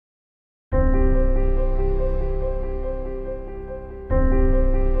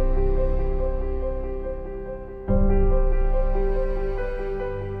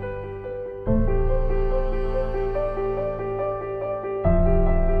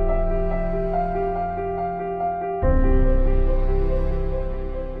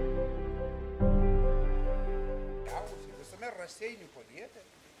Raseinių palietė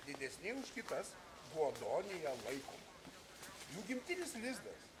didesnė už kitas Guodonėje laikoma. Jų gimtinis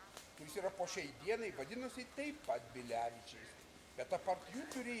lizdas, kuris yra po šiai dienai, vadinosi taip pat Bilevičiais, bet apart jų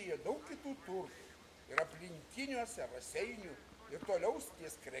turėjo daug kitų turtų ir aplinkiniuose Raseinių ir toliau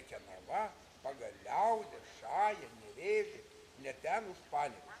ties Krekenava, Pagaliaudė, Šaja, Nevėžė, net ten už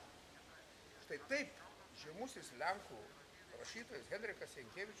Panevėžį. Štai taip žymusis lenkų rašytojas Henrikas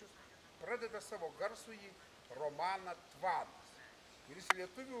Sienkiewiczius pradeda savo garsųjį romaną Tvanas, kuris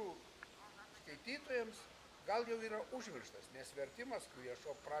lietuvių skaitytojams gal jau yra užmirštas, nes vertimas, kurį aš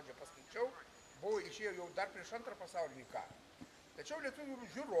pradžią paskaičiau, išėjo jau dar prieš Antrą pasaulinį karą. Tačiau lietuvių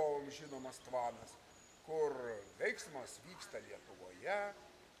žiūrovams žinomas Tvanas, kur veiksmas vyksta Lietuvoje,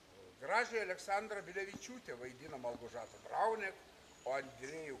 gražiai Aleksandra Bilevičiūtė vaidina Malgožatą Braunek, o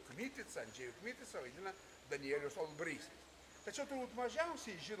Andžėjų Kmiticą vaidina Danielius Olbrysis. Tačiau turbūt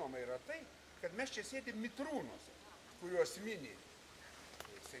mažiausiai žinoma yra tai, kad mes čia sėdim Mitrūnuose, kuriuos mini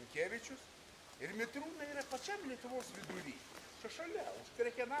Sienkiewiczius, ir Mitrūnai yra pačiam Lietuvos vidury. Čia šalia, už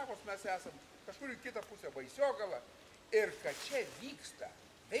Krekenavos mes esam kažkur į kitą pusę Baisiogalą, ir kad čia vyksta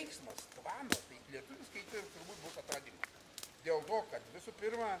veiksmas Tvano, tai lietuvių skaitytojams turbūt bus atradimas. Dėl to, kad visų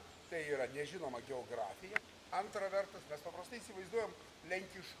pirma, tai yra nežinoma geografija, antra vertus, mes paprastai įsivaizduojam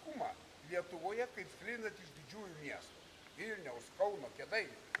lenkiškumą Lietuvoje, kaip sklindant iš didžiųjų miestų. Vilniaus, Kauno,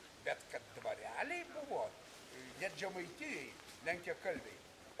 Kėdainių. Bet kad dvareliai buvo, net žemaitijai, lenkiakalbiai,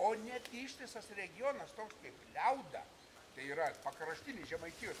 o net ištisas regionas toks kaip Liauda, tai yra pakraštinis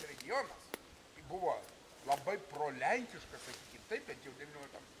Žemaitijos regionas, tai buvo labai prolenkiškas, sakykime, taip, bet jau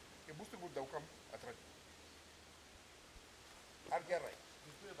 19 amžiuje. Tai bus turbūt daugam atradimas. Ar gerai?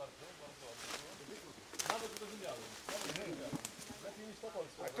 Dziękuję bardzo, bardzo. Nawet zrozumiałem. Lepiej niż po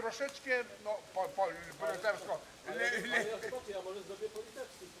polsku. Troszeczkę, no, po litewsko. Ale ja spokój, ja może zrobię po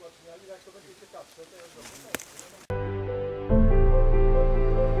litewsku tłumaczenie, jak to będzie ciekawsze, to ja zrobię.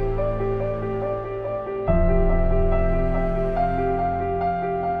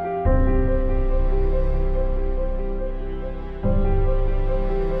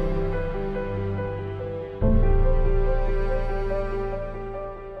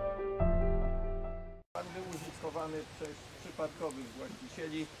 Przez przypadkowych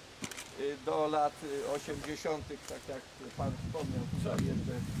właścicieli do lat 80., tak jak pan wspomniał, tutaj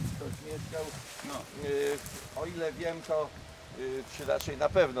jeszcze ktoś mieszkał. O ile wiem, to, czy raczej na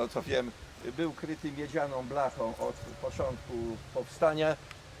pewno to wiem, był kryty miedzianą blachą od początku powstania,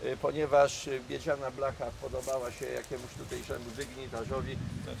 ponieważ miedziana blacha podobała się jakiemuś tutejszemu dygnitarzowi,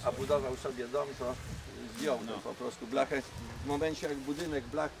 a budował sobie dom, to zdjął po prostu blachę. W momencie jak budynek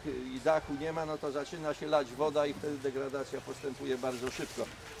blach i dachu nie ma, no to zaczyna się lać woda i wtedy degradacja postępuje bardzo szybko.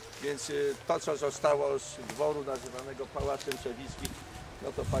 Więc to, co zostało z dworu nazywanego Pałacem Przewickim,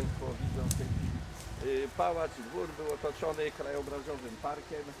 no to Państwo widzą w tej chwili. Pałac, dwór był otoczony krajobrazowym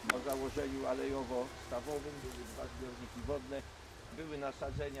parkiem o założeniu alejowo-stawowym, były dwa zbiorniki wodne, były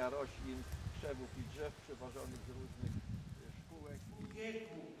nasadzenia roślin, krzewów i drzew przywożonych z różnych szkółek.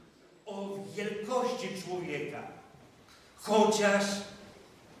 O wielkości człowieka, chociaż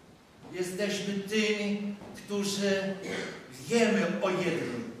jesteśmy tymi, którzy wiemy o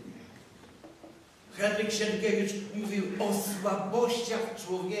jednym. Henryk Sienkiewicz mówił o słabościach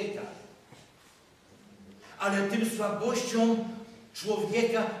człowieka, ale tym słabościom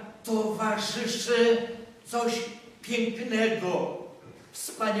człowieka towarzyszy coś pięknego,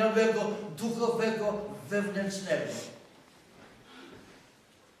 wspaniałego, duchowego, wewnętrznego.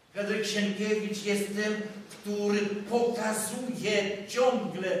 Henryk Sienkiewicz jest tym, który pokazuje,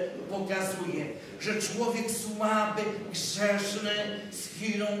 ciągle pokazuje, że człowiek słaby, grzeszny z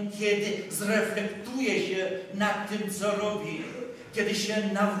chwilą, kiedy zreflektuje się nad tym, co robi, kiedy się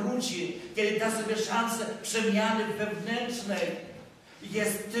nawróci, kiedy da sobie szansę przemiany wewnętrznej,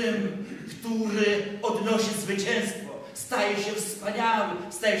 jest tym, który odnosi zwycięstwo, staje się wspaniały,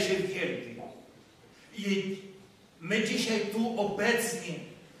 staje się wielki. I my dzisiaj tu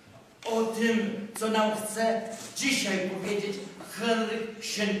obecni o tym, co nam chce dzisiaj powiedzieć Henryk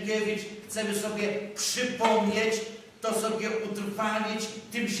Sienkiewicz, chcemy sobie przypomnieć, to sobie utrwalić,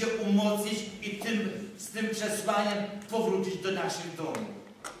 tym się umocnić i z tym przesłaniem powrócić do naszych domów.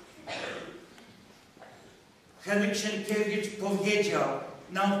 Henryk Sienkiewicz powiedział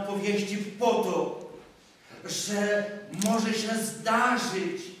nam w powieści po to, że może się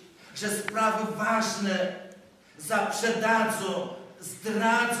zdarzyć, że sprawy ważne zaprzedadzą,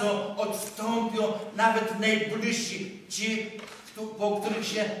 zdradzą, odstąpią nawet najbliżsi, ci, po których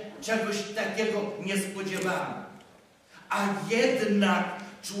się czegoś takiego nie spodziewamy. A jednak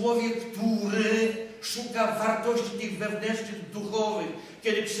człowiek, który szuka wartości tych wewnętrznych, duchowych,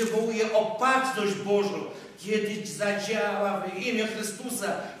 kiedy przywołuje opatrzność Bożą, kiedy zadziała w imię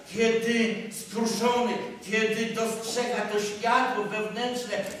Chrystusa, kiedy skruszony, kiedy dostrzega to światło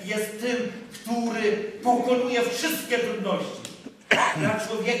wewnętrzne, jest tym, który pokonuje wszystkie trudności. Dla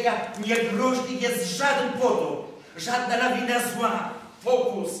człowieka niegroźny jest żaden potop, żadna lawina zła,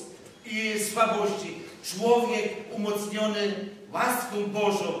 pokus i słabości. Człowiek umocniony łaską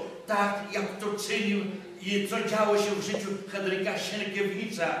Bożą, tak jak to czynił i co działo się w życiu Henryka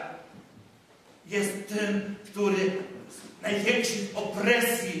Sienkiewicza, jest tym, który z największych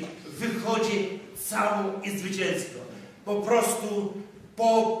opresji wychodzi całą i zwycięsko. Po prostu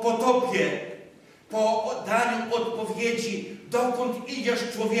po potopie, po oddaniu odpowiedzi, dokąd idziesz,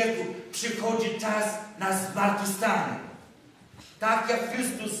 człowieku, przychodzi czas na zmartwychwstanie. Tak jak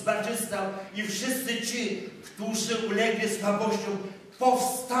Chrystus zmartwychwstał i wszyscy ci, którzy ulegli słabościom,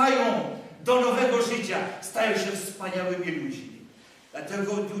 powstają do nowego życia, stają się wspaniałymi ludźmi.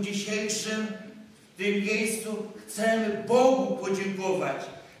 Dlatego w dniu dzisiejszym w tym miejscu chcemy Bogu podziękować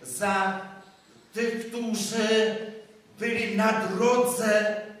za tych, którzy byli na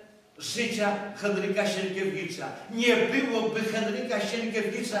drodze życia Henryka Sienkiewicza. Nie byłoby Henryka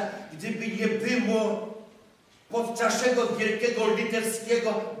Sienkiewicza, gdyby nie było podczaszego wielkiego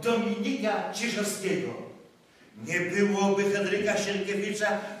litewskiego Dominika Ciszewskiego. Nie byłoby Henryka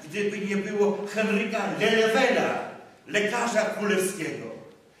Sienkiewicza, gdyby nie było Henryka Lelewela, lekarza królewskiego.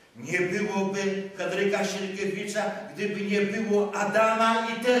 Nie byłoby Henryka Sienkiewicza, gdyby nie było Adama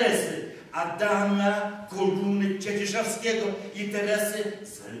i Teresy. Adama Kolumny Cieciszewskiego i Teresy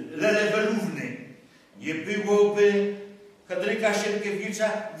z Lelewelówny. Nie byłoby Henryka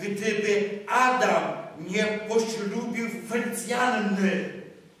Sienkiewicza, gdyby Adam nie poślubił Felicjanny,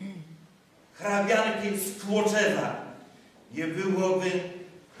 hrabianki z Kłoczewa. Nie byłoby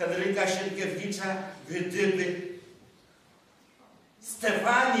Henryka Sienkiewicza, gdyby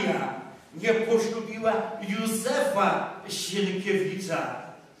Stefania nie poślubiła Józefa Sienkiewicza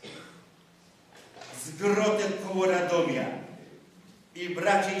z Grotem koło Radomia. I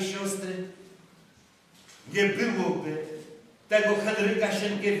bracia i siostry, nie byłoby tego Henryka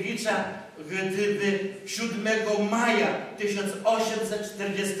Sienkiewicza, gdyby 7 maja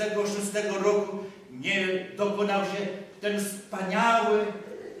 1846 roku nie dokonał się ten wspaniały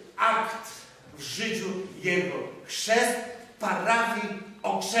akt w życiu jego. Chrzest parafii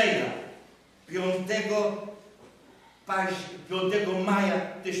Okrzeja 5 maja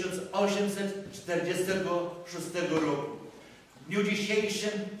 1846 roku. W dniu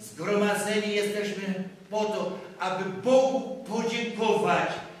dzisiejszym zgromadzeni jesteśmy po to, aby Bogu podziękować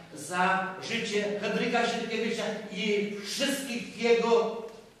za życie Henryka Sienkiewicza i wszystkich jego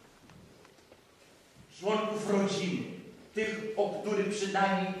członków rodziny, tych, o których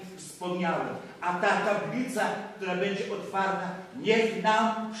przynajmniej wspomniałem. A ta tablica, która będzie otwarta, niech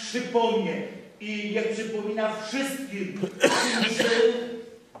nam przypomnie i niech przypomina wszystkim, którzy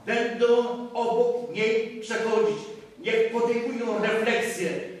będą obok niej przechodzić. Niech podejmują refleksję,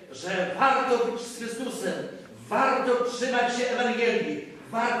 że warto być z Chrystusem, warto trzymać się Ewangelii,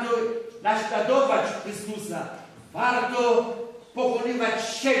 warto naśladować Chrystusa, warto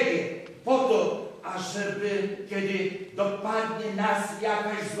pokonywać siebie po to, ażeby kiedy dopadnie nas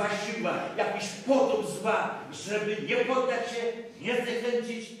jakaś zła siła, jakiś potop zła, żeby nie poddać się, nie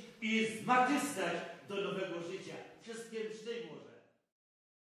zniechęcić i zmartwychwstać do nowego życia. Wszystkim szczęść może.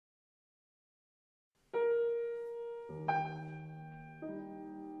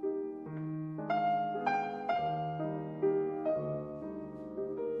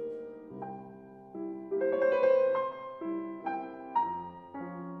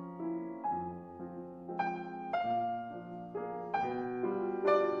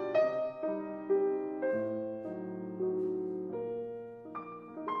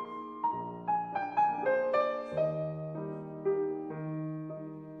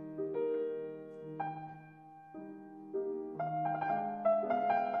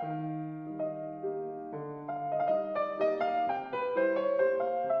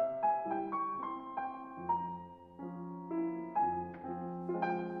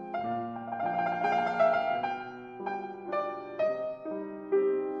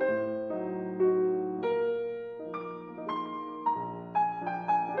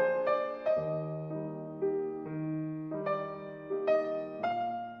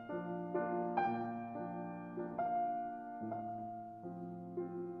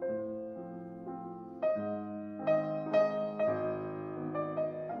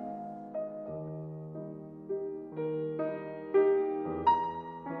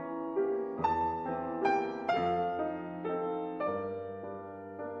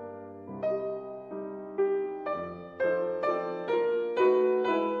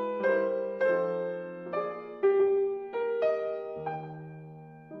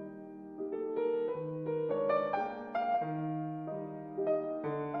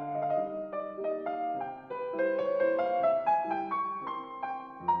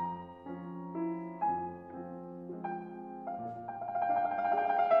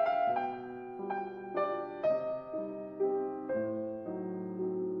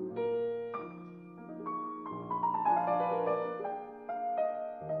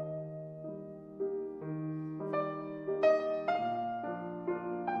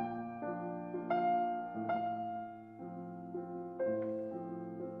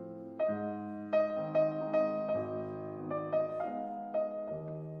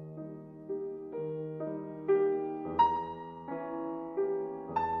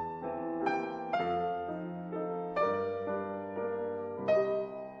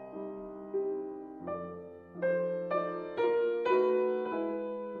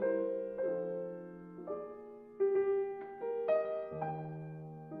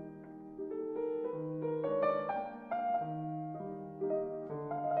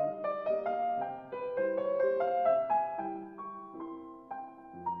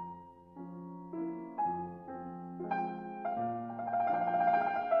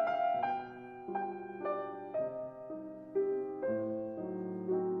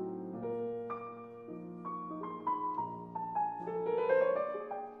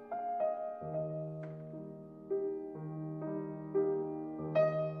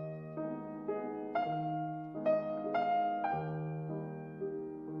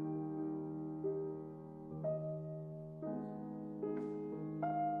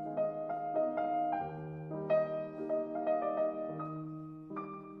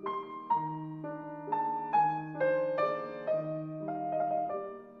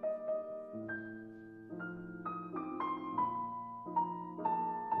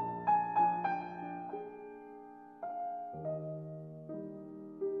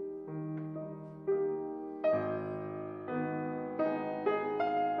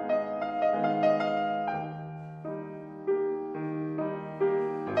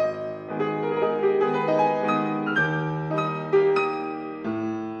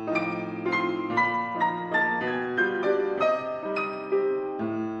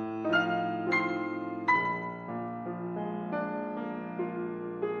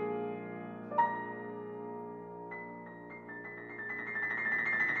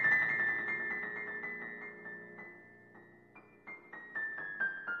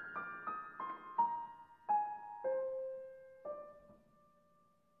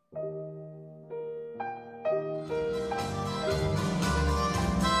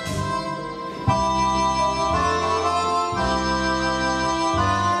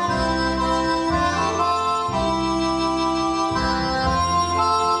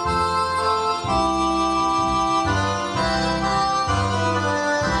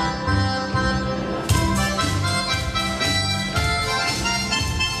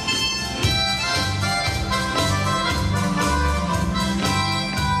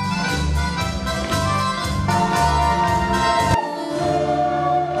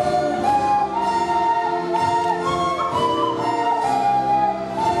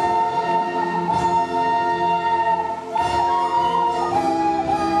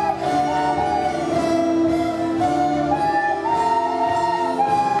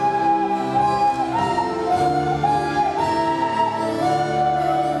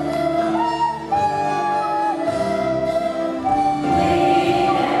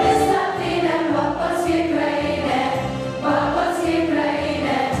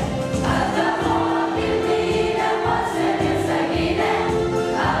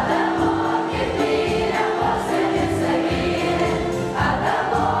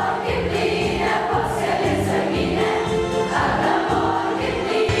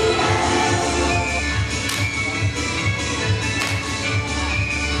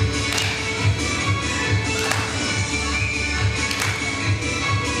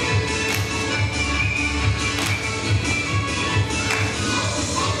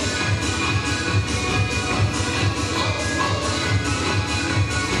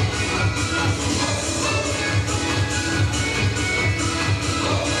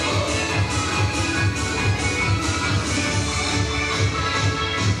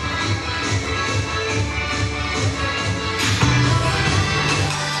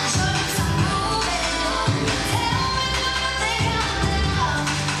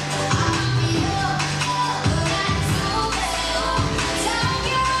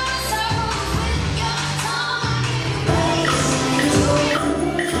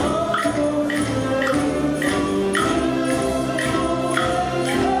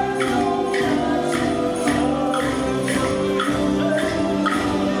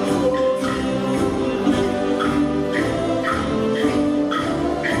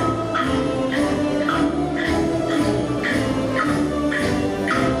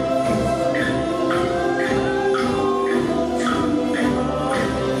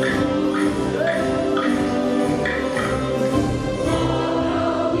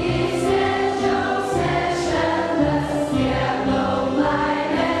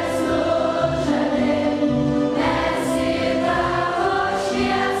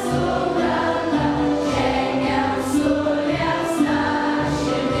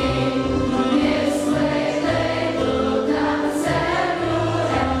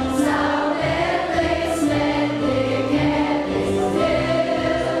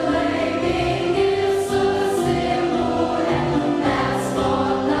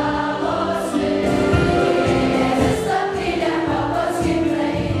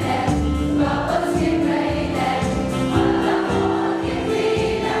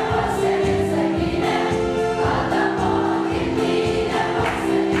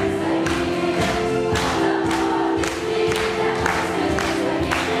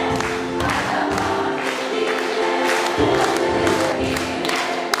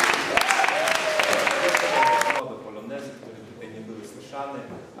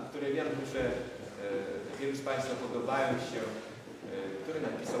 które wiem, że wielu z Państwa podobają się, który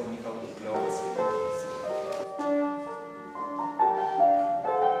napisał Michał Leoncki.